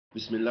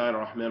بسم الله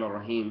الرحمن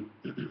الرحيم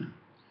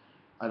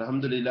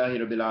الحمد لله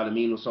رب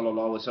العالمين وصلى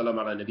الله وسلم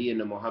على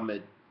نبينا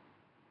محمد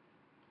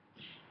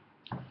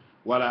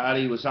وعلى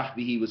آله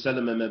وصحبه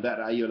وسلم ما بعد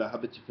أيها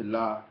الأحبة في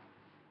الله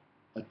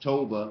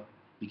Tawbah,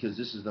 because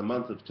this is the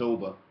month of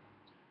Tawbah,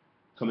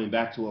 coming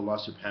back to Allah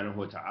subhanahu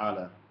wa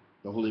ta'ala,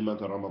 the Holy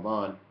Month of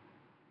Ramadan.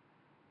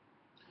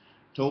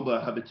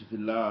 Tawbah, أحبة في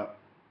الله,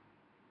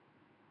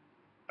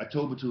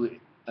 التوبة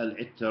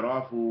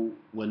الاعتراف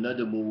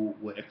والندم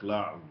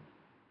وإقلاع.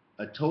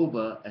 A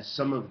Tawbah, as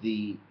some of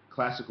the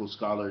classical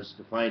scholars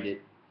defined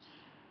it,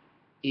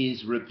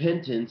 is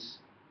repentance,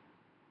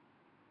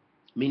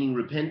 meaning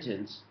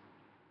repentance,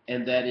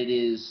 and that it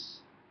is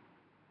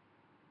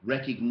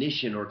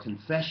recognition or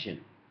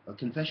confession, a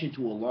confession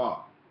to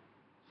Allah,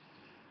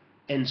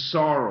 and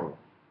sorrow,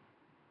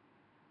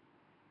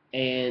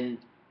 and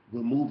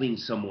removing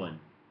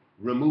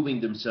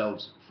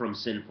themselves from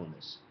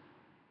sinfulness.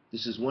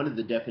 This is one of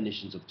the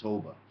definitions of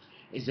Tawbah,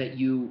 is that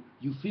you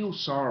feel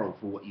sorrow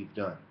for what you've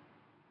done,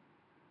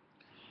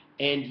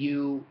 and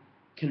you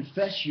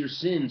confess your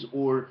sins,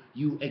 or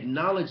you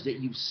acknowledge that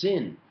you've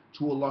sinned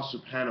to Allah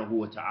subhanahu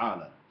wa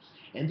ta'ala.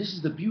 And this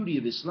is the beauty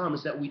of Islam,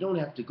 is that we don't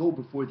have to go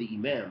before the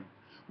imam,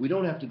 we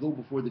don't have to go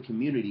before the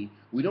community,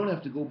 we don't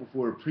have to go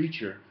before a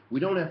preacher, we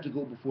don't have to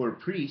go before a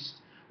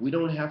priest, we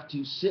don't have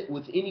to sit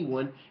with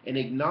anyone and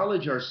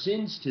acknowledge our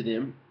sins to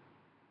them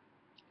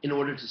in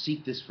order to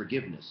seek this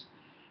forgiveness.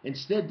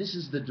 Instead, this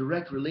is the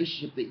direct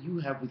relationship that you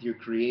have with your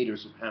Creator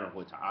subhanahu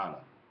wa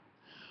ta'ala.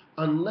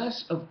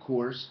 Unless, of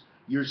course,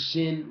 your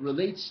sin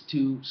relates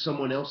to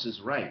someone else's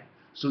right.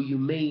 So you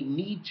may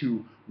need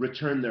to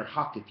return their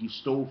haqq if you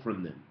stole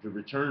from them, to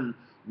return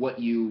what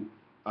you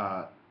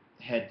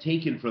had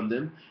taken from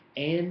them,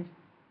 and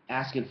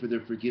asking for their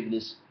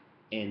forgiveness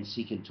and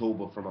seeking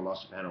tawbah from Allah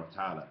subhanahu wa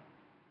ta'ala.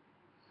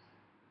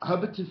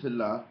 Ahabati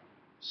fillah,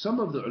 some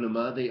of the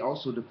ulama, they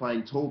also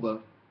define tawbah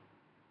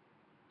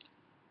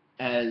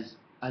as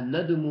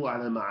الندم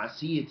على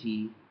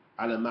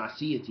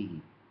معصيته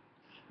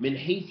من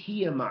حيث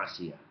هي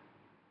معصية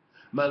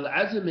مع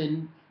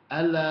العزم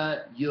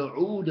ألا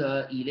يعود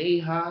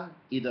إليها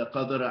إذا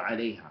قدر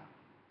عليها.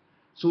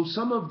 So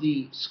some of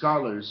the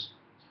scholars,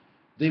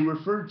 they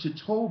referred to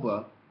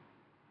tawbah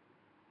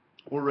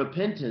or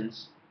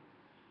repentance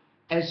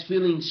as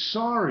feeling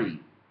sorry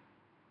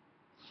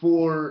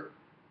for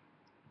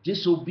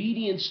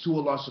disobedience to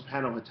Allah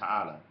subhanahu wa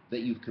ta'ala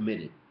that you've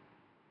committed,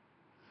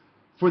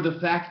 for the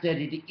fact that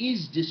it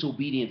is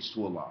disobedience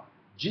to Allah,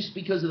 just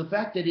because of the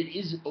fact that it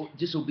is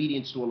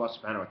disobedience to Allah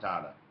subhanahu wa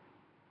ta'ala,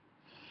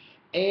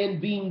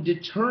 and being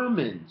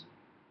determined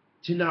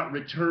to not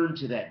return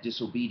to that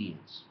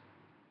disobedience,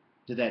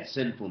 to that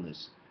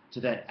sinfulness, to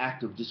that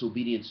act of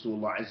disobedience to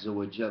Allah Azza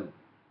wa Jal.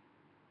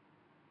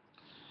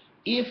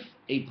 If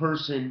a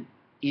person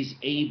is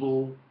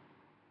able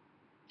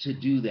to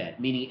do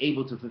that, meaning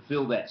able to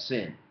fulfill that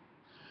sin.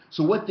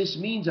 So what this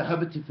means,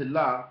 ahabati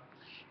fillah,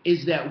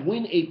 is that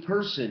when a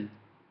person,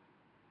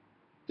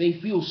 they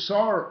feel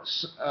sorry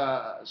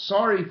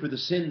for the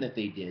sin that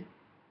they did,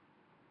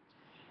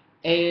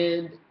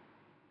 and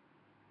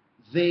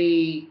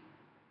they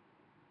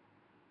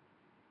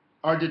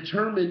are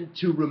determined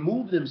to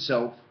remove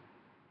themselves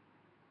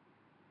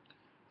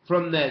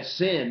from that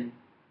sin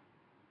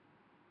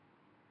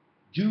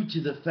due to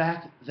the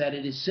fact that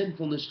it is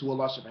sinfulness to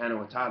Allah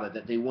subhanahu wa ta'ala,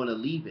 that they want to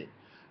leave it,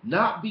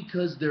 not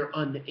because they're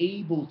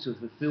unable to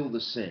fulfill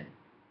the sin.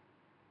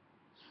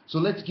 So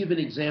let's give an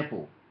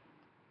example.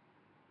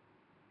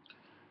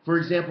 For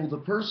example, the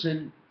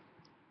person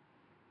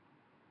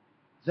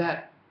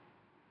that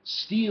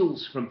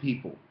steals from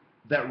people,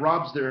 that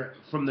robs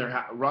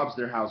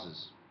their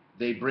houses.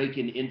 They break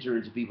and enter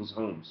into people's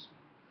homes.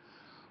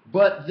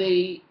 But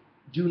they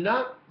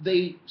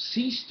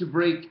cease to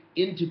break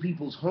into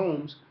people's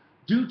homes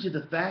due to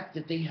the fact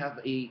that they have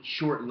a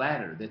short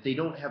ladder, that they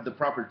don't have the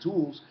proper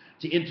tools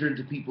to enter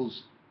into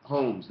people's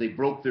homes. They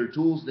broke their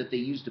tools that they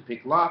use to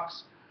pick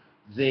locks.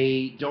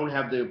 They don't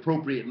have the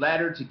appropriate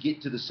ladder to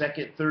get to the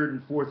second, third,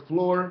 and fourth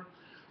floor.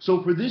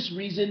 So for this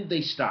reason,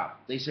 they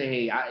stop. They say,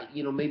 hey,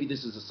 maybe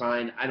this is a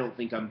sign. I don't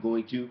think I'm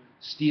going to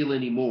steal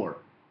anymore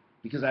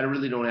because I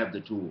really don't have the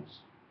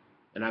tools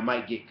and I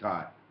might get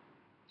caught.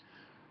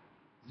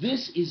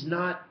 This is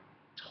not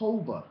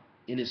tawbah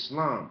in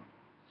Islam.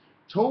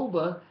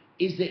 Tawbah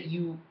is that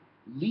you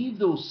leave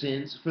those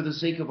sins for the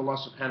sake of Allah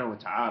subhanahu wa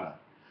ta'ala.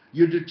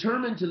 You're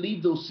determined to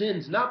leave those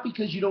sins, not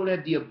because you don't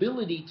have the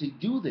ability to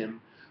do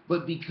them,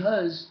 but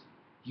because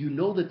you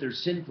know that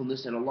there's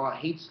sinfulness and Allah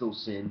hates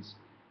those sins,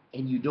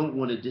 and you don't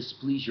want to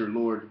displease your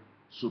Lord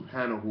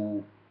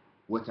subhanahu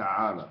wa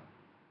ta'ala.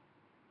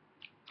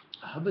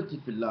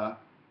 Ahabati fillah,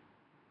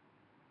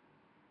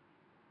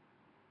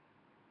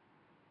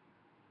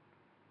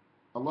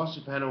 Allah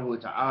subhanahu wa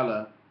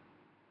ta'ala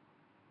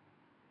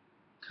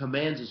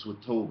commands us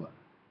with tawbah.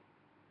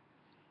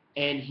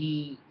 And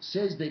He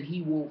says that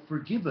He will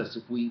forgive us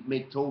if we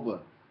make tawbah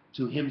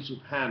to Him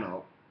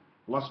subhanahu.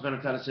 Allah subhanahu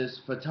wa ta'ala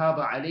says, فَتَابَ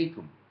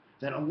عَلَيْكُمْ,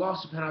 that Allah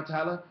subhanahu wa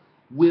ta'ala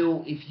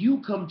will, if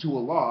you come to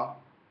Allah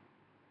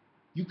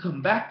You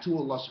come back to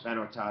Allah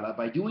subhanahu wa ta'ala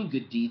by doing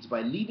good deeds,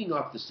 by leaving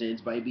off the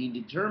sins, by being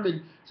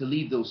determined to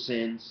leave those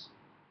sins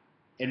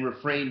and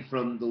refrain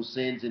from those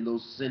sins and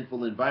those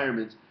sinful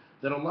environments,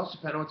 then Allah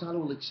subhanahu wa ta'ala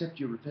will accept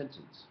your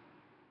repentance.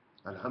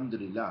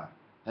 Alhamdulillah.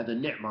 هذا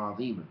نعمة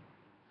عظيمة.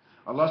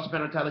 Allah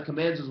subhanahu wa ta'ala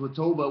commands us with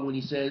tawbah when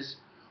He says,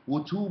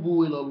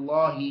 وَتُوبُوا إِلَى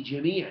اللَّهِ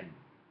جَمِيعًا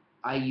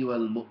أَيُّهَا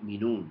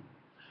الْمُؤْمِنُونَ.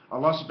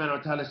 Allah subhanahu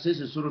wa ta'ala says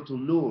in Surah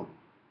An-Nur,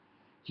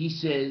 He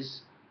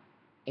says,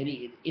 and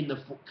in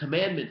the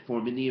commandment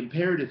form, in the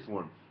imperative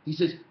form, He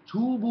says,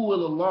 Tubu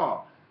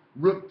ilallah,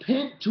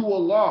 repent to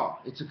Allah.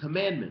 It's a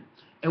commandment.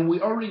 And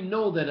we already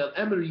know that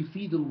al-amr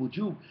yufid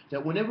al-wujub,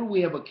 that whenever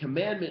we have a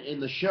commandment in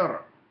the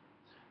shara,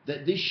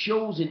 that this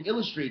shows and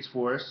illustrates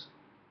for us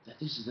that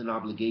this is an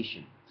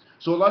obligation.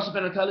 So Allah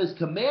subhanahu wa ta'ala is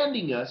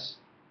commanding us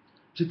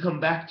to come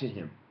back to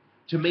Him,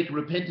 to make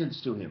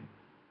repentance to Him.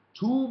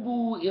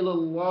 Tubu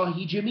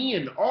ilallahi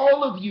jami'an.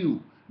 All of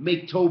you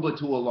make tawbah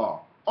to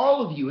Allah.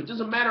 All of you. It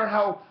doesn't matter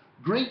how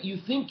great you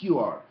think you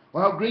are,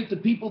 or how great the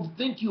people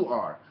think you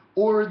are,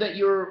 or that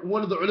you're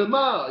one of the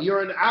ulama,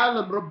 you're an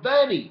alim,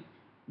 rabbani.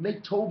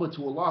 Make tawbah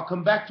to Allah.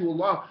 Come back to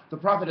Allah. The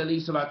Prophet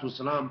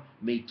ﷺ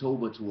made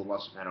tawbah to Allah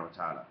subhanahu wa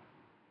ta'ala.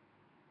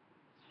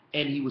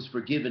 And he was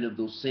forgiven of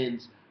those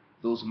sins,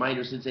 those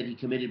minor sins that he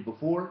committed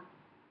before,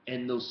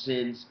 and those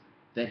sins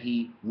that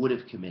he would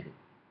have committed,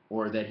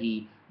 or that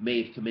he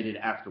may have committed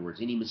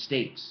afterwards. Any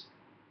mistakes,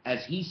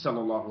 as he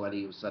sallallahu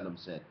alayhi wasallam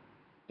said,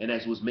 and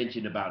as was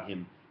mentioned about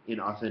him in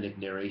authentic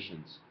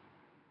narrations.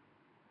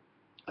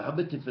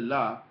 Ahabati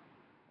fillah,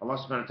 Allah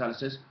subhanahu wa ta'ala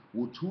says,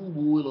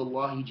 وَتُوبُوا إِلَى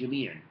اللَّهِ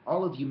جَمِيعًا.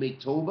 All of you make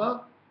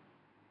tawbah,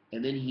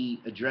 and then he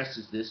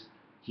addresses this,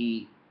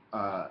 he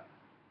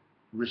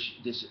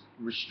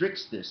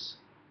restricts this.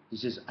 He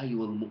says,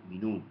 أَيُّهَا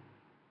الْمُؤْمِنُونَ.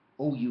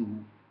 O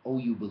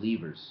you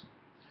believers.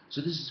 So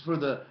this is for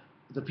the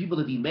people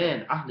of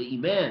Iman, Ahl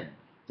Iman.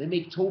 They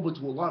make tawbah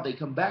to Allah, they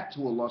come back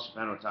to Allah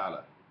subhanahu wa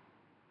ta'ala.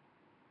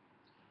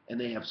 And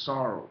they have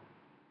sorrow.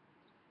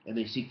 And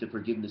they seek the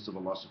forgiveness of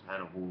Allah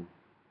subhanahu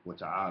wa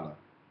ta'ala.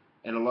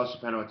 And Allah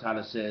subhanahu wa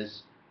ta'ala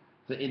says,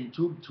 فَإِن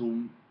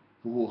تُبْتُمْ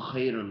فَهُوَ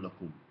خَيْرٌ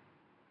لَكُمْ.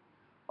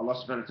 Allah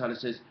subhanahu wa ta'ala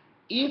says,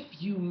 if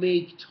you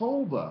make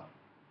tawbah,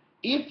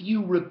 if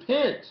you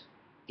repent,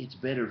 it's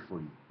better for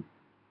you.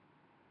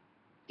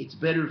 It's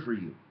better for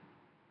you.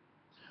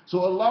 So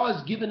Allah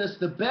has given us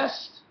the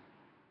best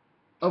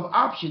of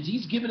options.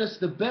 He's given us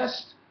the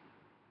best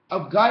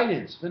of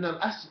guidance.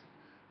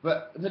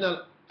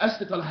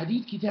 أصدق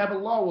الحديث كتاب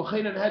الله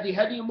وخير الهدي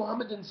هدي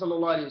محمد صلى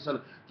الله عليه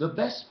وسلم. The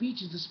best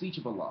speech is the speech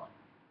of Allah.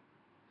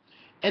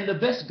 And the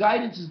best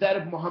guidance is that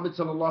of Muhammad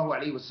sallallahu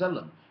alaihi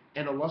wasallam.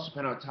 And Allah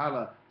subhanahu wa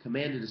ta'ala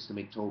commanded us to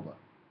make tawbah.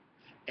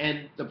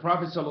 And the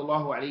Prophet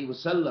sallallahu alaihi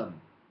wasallam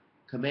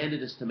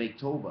commanded us to make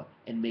tawbah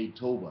and made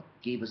tawbah,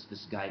 gave us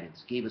this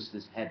guidance, gave us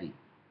this hadi.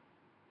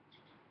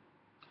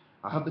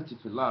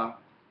 Ahabati fillah,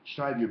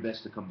 strive your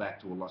best to come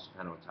back to Allah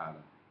subhanahu wa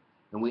ta'ala.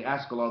 And we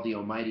ask Allah the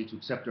Almighty to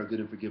accept our good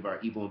and forgive our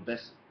evil, and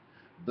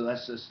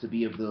bless us to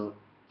be of the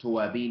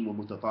tawabin wa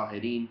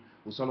mutatahirin.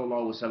 Wa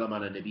sallallahu wa sallam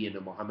ala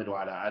nabiyyina Muhammad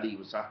wa ala alihi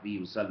wa sahbihi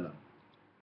wa sallam.